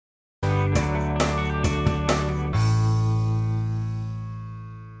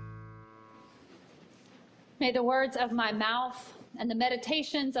May the words of my mouth and the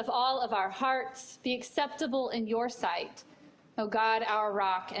meditations of all of our hearts be acceptable in your sight, O God, our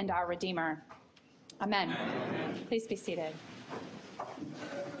rock and our Redeemer. Amen. Amen. Please be seated.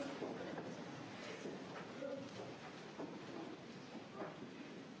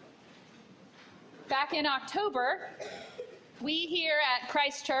 Back in October, we here at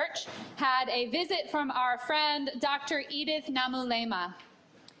Christ Church had a visit from our friend, Dr. Edith Namulema.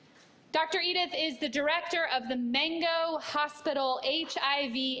 Dr. Edith is the director of the Mango Hospital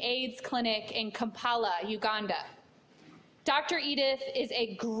HIV/AIDS clinic in Kampala, Uganda. Dr. Edith is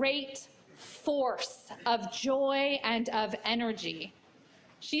a great force of joy and of energy.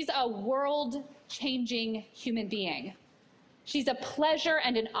 She's a world-changing human being. She's a pleasure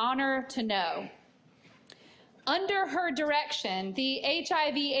and an honor to know. Under her direction, the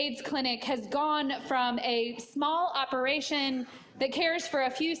HIV/AIDS clinic has gone from a small operation that cares for a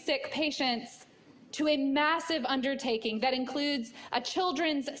few sick patients to a massive undertaking that includes a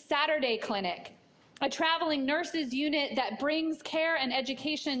children's Saturday clinic, a traveling nurses unit that brings care and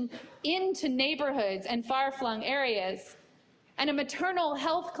education into neighborhoods and far-flung areas, and a maternal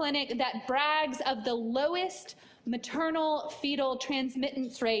health clinic that brags of the lowest maternal fetal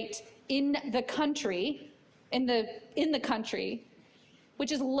transmittance rate in the country,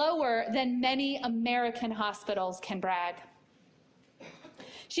 which is lower than many American hospitals can brag.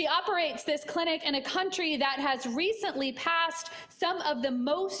 She operates this clinic in a country that has recently passed some of the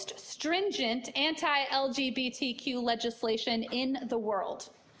most stringent anti-LGBTQ legislation in the world.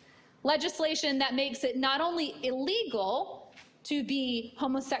 Legislation that makes it not only illegal to be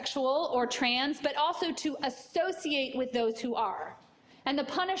homosexual or trans, but also to associate with those who are. And the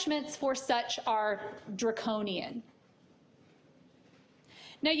punishments for such are draconian.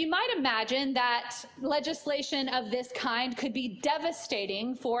 Now, you might imagine that legislation of this kind could be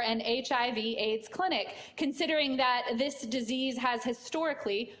devastating for an HIV/AIDS clinic, considering that this disease has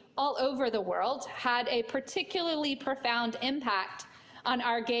historically, all over the world, had a particularly profound impact on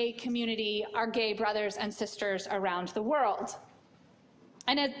our gay community, our gay brothers and sisters around the world.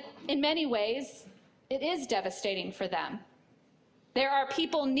 And in many ways, it is devastating for them. There are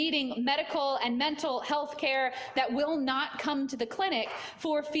people needing medical and mental health care that will not come to the clinic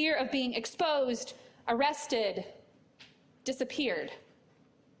for fear of being exposed, arrested, disappeared.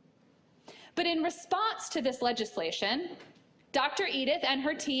 But in response to this legislation, Dr. Edith and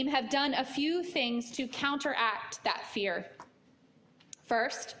her team have done a few things to counteract that fear.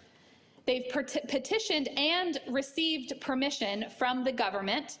 First, they've petitioned and received permission from the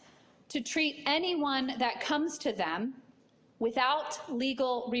government to treat anyone that comes to them without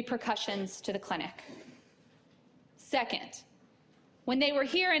legal repercussions to the clinic. Second, when they were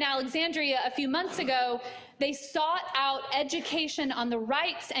here in Alexandria a few months ago, they sought out education on the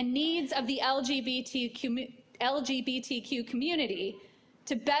rights and needs of the LGBTQ community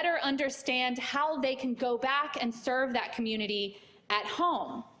to better understand how they can go back and serve that community at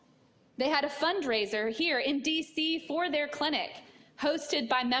home. They had a fundraiser here in DC for their clinic, hosted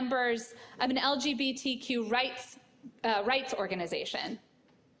by members of an LGBTQ rights organization.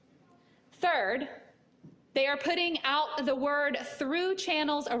 Third, they are putting out the word through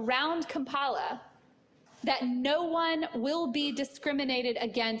channels around Kampala that no one will be discriminated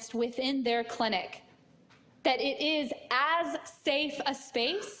against within their clinic, that it is as safe a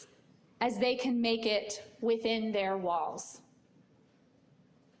space as they can make it within their walls.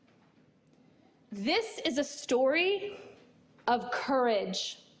 This is a story of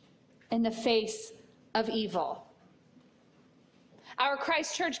courage in the face of evil. Our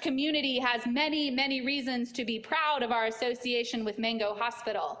Christ Church community has many, many reasons to be proud of our association with Mango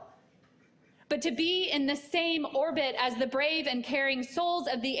Hospital. But to be in the same orbit as the brave and caring souls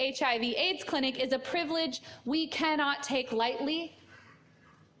of the HIV/AIDS clinic is a privilege we cannot take lightly,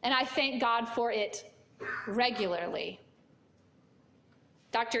 and I thank God for it regularly.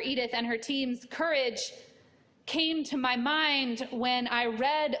 Dr. Edith and her team's courage came to my mind when I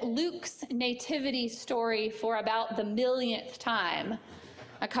read Luke's nativity story for about the millionth time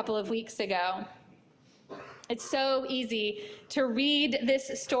a couple of weeks ago. It's so easy to read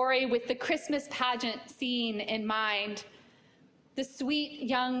this story with the Christmas pageant scene in mind. The sweet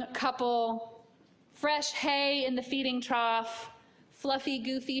young couple, fresh hay in the feeding trough, fluffy,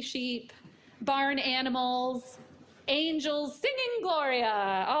 goofy sheep, barn animals, angels singing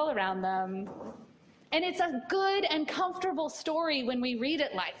Gloria all around them. And it's a good and comfortable story when we read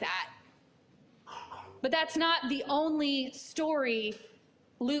it like that. But that's not the only story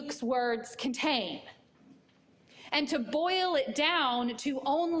Luke's words contain. And to boil it down to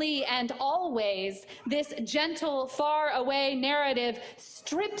only and always, this gentle, far-away narrative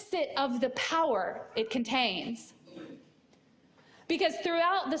strips it of the power it contains. Because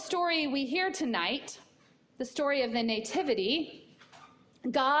throughout the story we hear tonight, the story of the Nativity,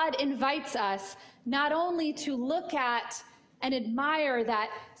 God invites us not only to look at and admire that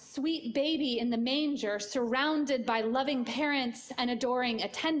sweet baby in the manger surrounded by loving parents and adoring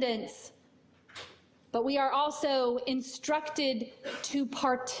attendants, but we are also instructed to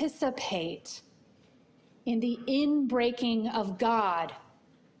participate in the inbreaking of God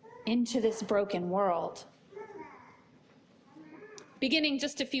into this broken world. Beginning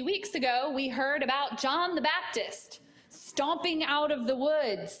just a few weeks ago, we heard about John the Baptist stomping out of the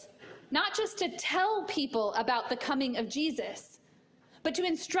woods, not just to tell people about the coming of Jesus, but to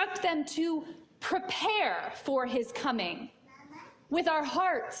instruct them to prepare for his coming with our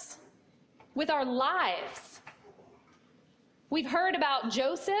hearts, with our lives. We've heard about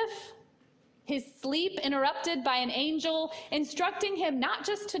Joseph, his sleep interrupted by an angel, instructing him not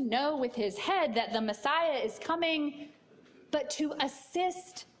just to know with his head that the Messiah is coming, but to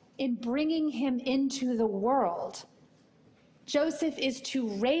assist in bringing him into the world. Joseph is to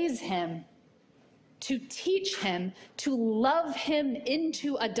raise him, to teach him, to love him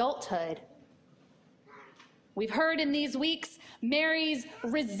into adulthood. We've heard in these weeks Mary's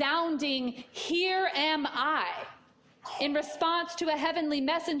resounding, "Here am I," in response to a heavenly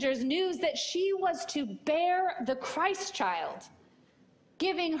messenger's news that she was to bear the Christ child,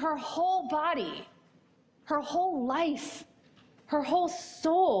 giving her whole body, her whole life, her whole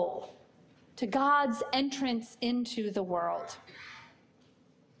soul to God's entrance into the world.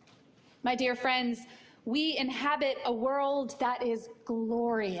 My dear friends, we inhabit a world that is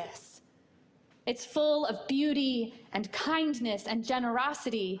glorious. It's full of beauty and kindness and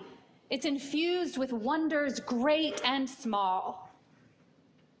generosity. It's infused with wonders great and small.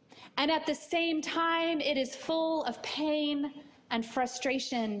 And at the same time, it is full of pain and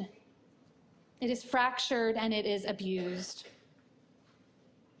frustration. It is fractured and it is abused.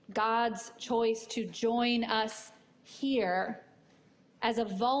 God's choice to join us here as a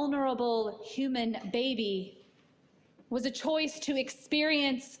vulnerable human baby was a choice to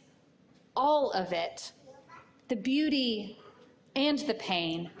experience all of it, the beauty and the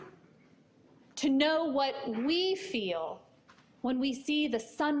pain, to know what we feel when we see the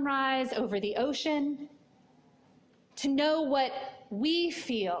sunrise over the ocean, to know what we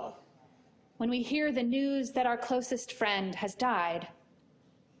feel when we hear the news that our closest friend has died.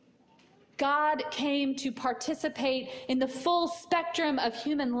 God came to participate in the full spectrum of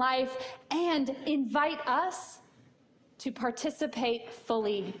human life and invite us to participate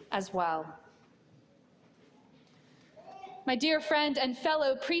fully as well. My dear friend and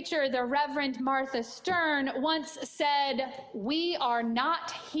fellow preacher, the Reverend Martha Stern, once said, "We are not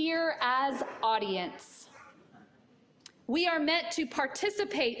here as audience. We are meant to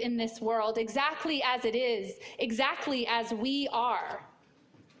participate in this world exactly as it is, exactly as we are."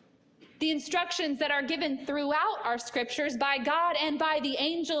 The instructions that are given throughout our scriptures by God and by the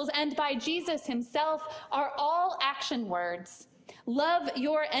angels and by Jesus himself are all action words. Love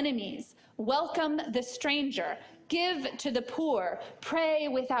your enemies, welcome the stranger, give to the poor, pray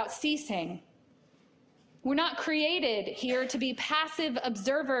without ceasing. We're not created here to be passive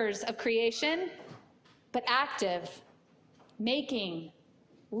observers of creation, but active, making,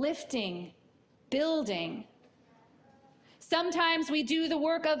 lifting, building. Sometimes we do the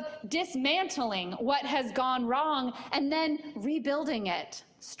work of dismantling what has gone wrong and then rebuilding it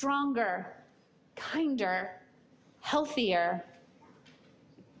stronger, kinder, healthier.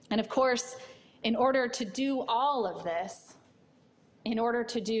 And of course, in order to do all of this, in order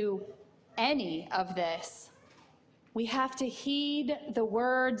to do any of this, we have to heed the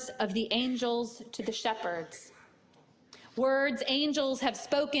words of the angels to the shepherds. Words angels have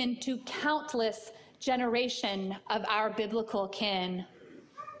spoken to countless generation of our biblical kin.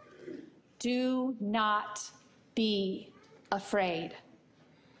 Do not be afraid.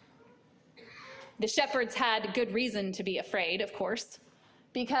 The shepherds had good reason to be afraid, of course,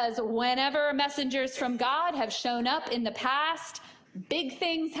 because whenever messengers from God have shown up in the past, big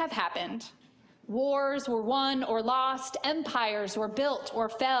things have happened. Wars were won or lost, empires were built or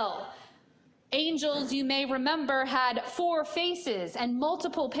fell. Angels, you may remember, had 4 faces and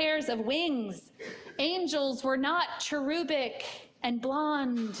multiple pairs of wings. Angels were not cherubic and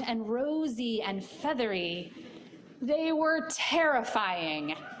blonde and rosy and feathery. They were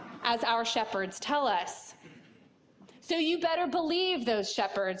terrifying, as our shepherds tell us. So you better believe those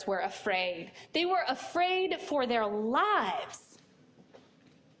shepherds were afraid. They were afraid for their lives.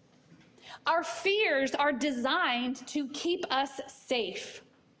 Our fears are designed to keep us safe,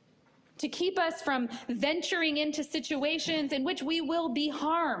 to keep us from venturing into situations in which we will be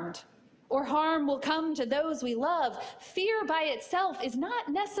harmed or harm will come to those we love. Fear by itself is not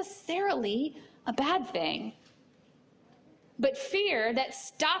necessarily a bad thing. But fear that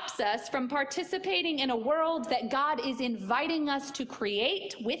stops us from participating in a world that God is inviting us to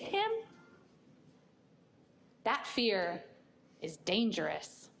create with him, that fear is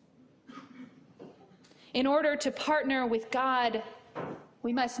dangerous. In order to partner with God,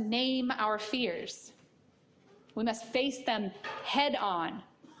 we must name our fears. We must face them head on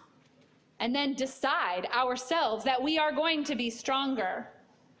and then decide ourselves that we are going to be stronger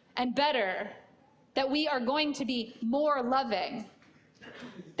and better, that we are going to be more loving,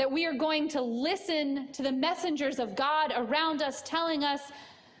 that we are going to listen to the messengers of God around us telling us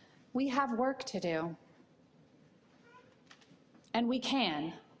we have work to do. And we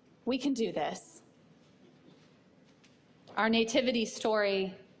can do this. Our nativity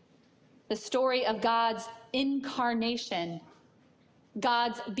story, the story of God's incarnation,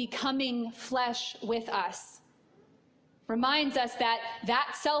 God's becoming flesh with us, reminds us that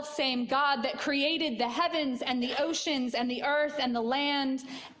that selfsame God that created the heavens and the oceans and the earth and the land,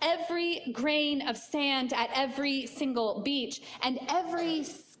 every grain of sand at every single beach and every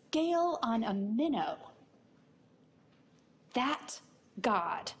scale on a minnow, that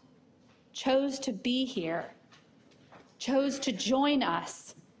God chose to be here, chose to join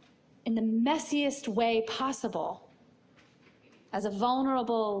us in the messiest way possible as a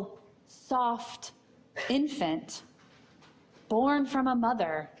vulnerable, soft infant born from a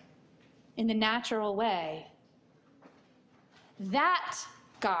mother in the natural way. That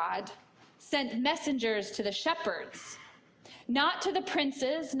God sent messengers to the shepherds, not to the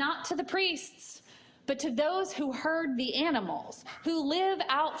princes, not to the priests, but to those who herd the animals, who live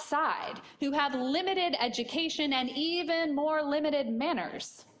outside, who have limited education and even more limited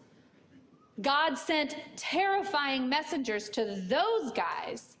manners. God sent terrifying messengers to those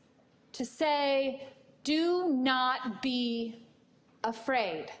guys to say, do not be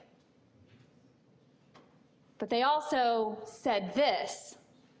afraid. But they also said this,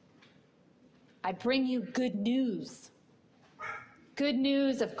 I bring you good news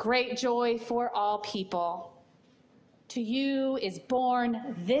of great joy for all people. To you is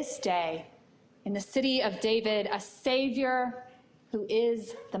born this day in the city of David a Savior who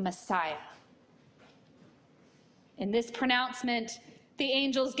is the Messiah. In this pronouncement, the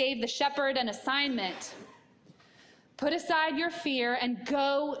angels gave the shepherd an assignment. Put aside your fear and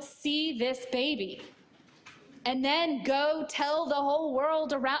go see this baby. And then go tell the whole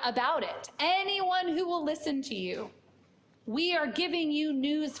world about it. Anyone who will listen to you. We are giving you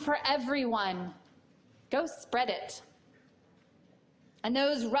news for everyone. Go spread it. And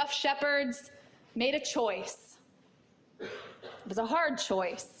those rough shepherds made a choice. It was a hard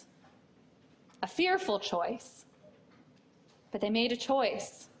choice, a fearful choice, but they made a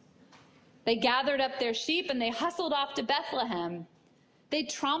choice. They gathered up their sheep and they hustled off to Bethlehem. They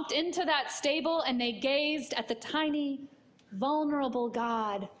tromped into that stable and they gazed at the tiny, vulnerable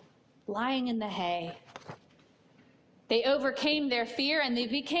God lying in the hay. They overcame their fear and they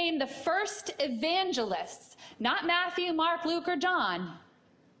became the first evangelists, not Matthew, Mark, Luke, or John,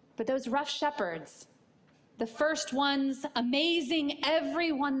 but those rough shepherds, the first ones amazing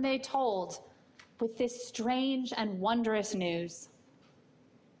everyone they told with this strange and wondrous news.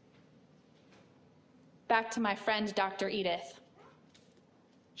 Back to my friend, Dr. Edith.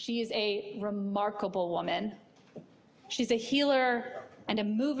 She is a remarkable woman. She's a healer and a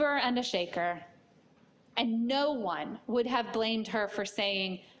mover and a shaker. And no one would have blamed her for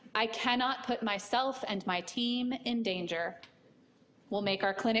saying, I cannot put myself and my team in danger. We'll make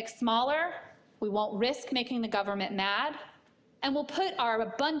our clinic smaller, we won't risk making the government mad, and we'll put our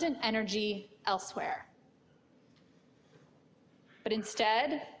abundant energy elsewhere. But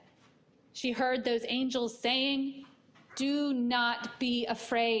instead, she heard those angels saying, do not be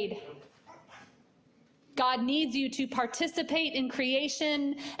afraid. God needs you to participate in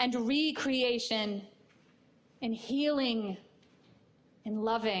creation and recreation, in healing, in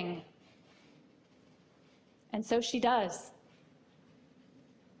loving. And so she does.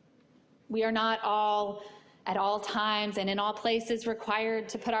 We are not all, at all times and in all places, required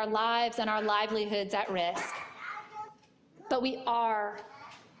to put our lives and our livelihoods at risk. But we are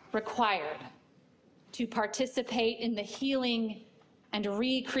required to participate in the healing and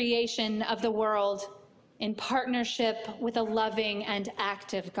recreation of the world in partnership with a loving and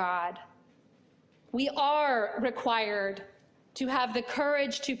active God. We are required to have the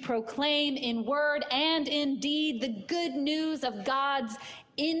courage to proclaim in word and in deed the good news of God's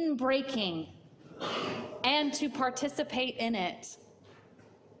in breaking and to participate in it.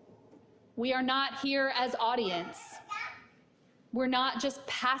 We are not here as audience. We're not just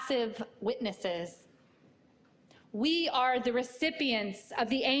passive witnesses. We are the recipients of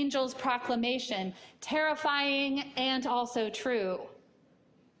the angel's proclamation, terrifying and also true.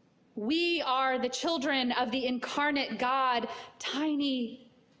 We are the children of the incarnate God,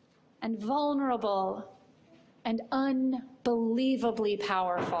 tiny and vulnerable and unbelievably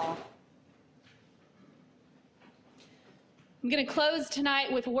powerful. I'm going to close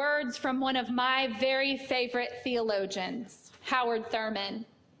tonight with words from one of my very favorite theologians, Howard Thurman.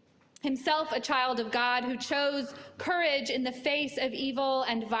 Himself a child of God who chose courage in the face of evil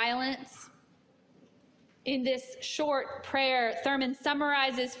and violence. In this short prayer, Thurman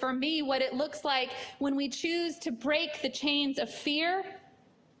summarizes for me what it looks like when we choose to break the chains of fear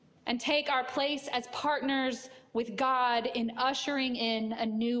and take our place as partners with God in ushering in a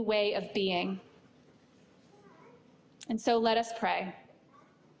new way of being. And so let us pray.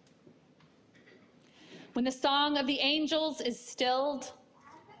 When the song of the angels is stilled,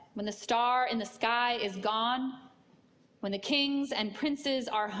 when the star in the sky is gone, when the kings and princes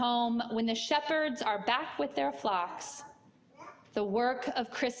are home, when the shepherds are back with their flocks, the work of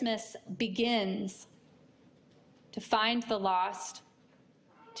Christmas begins to find the lost,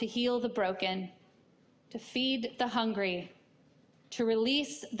 to heal the broken, to feed the hungry, to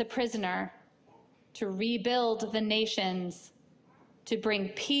release the prisoner, to rebuild the nations, to bring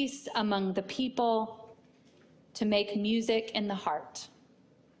peace among the people, to make music in the heart.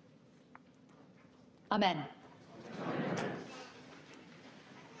 Amen.